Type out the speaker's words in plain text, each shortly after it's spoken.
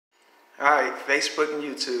Alright, Facebook and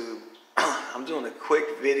YouTube. I'm doing a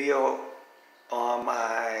quick video on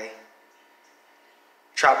my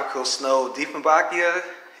tropical Snow Dieffenbachia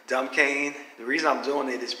dumb cane. The reason I'm doing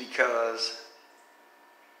it is because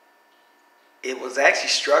it was actually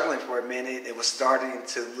struggling for a minute. It was starting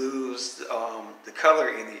to lose the color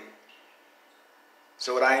in it.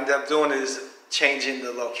 So what I ended up doing is changing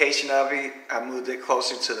the location of it. I moved it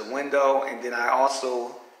closer to the window, and then I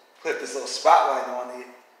also put this little spotlight on it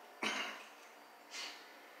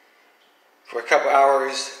for a couple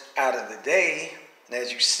hours out of the day. And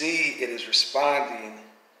as you see, it is responding.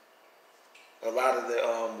 A lot of the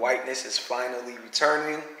whiteness is finally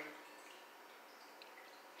returning.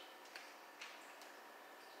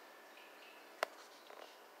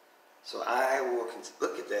 So I will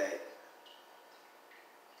look at that.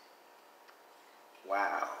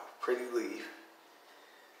 Wow, pretty leaf.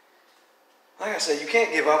 Like I said, you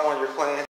can't give up on your plan.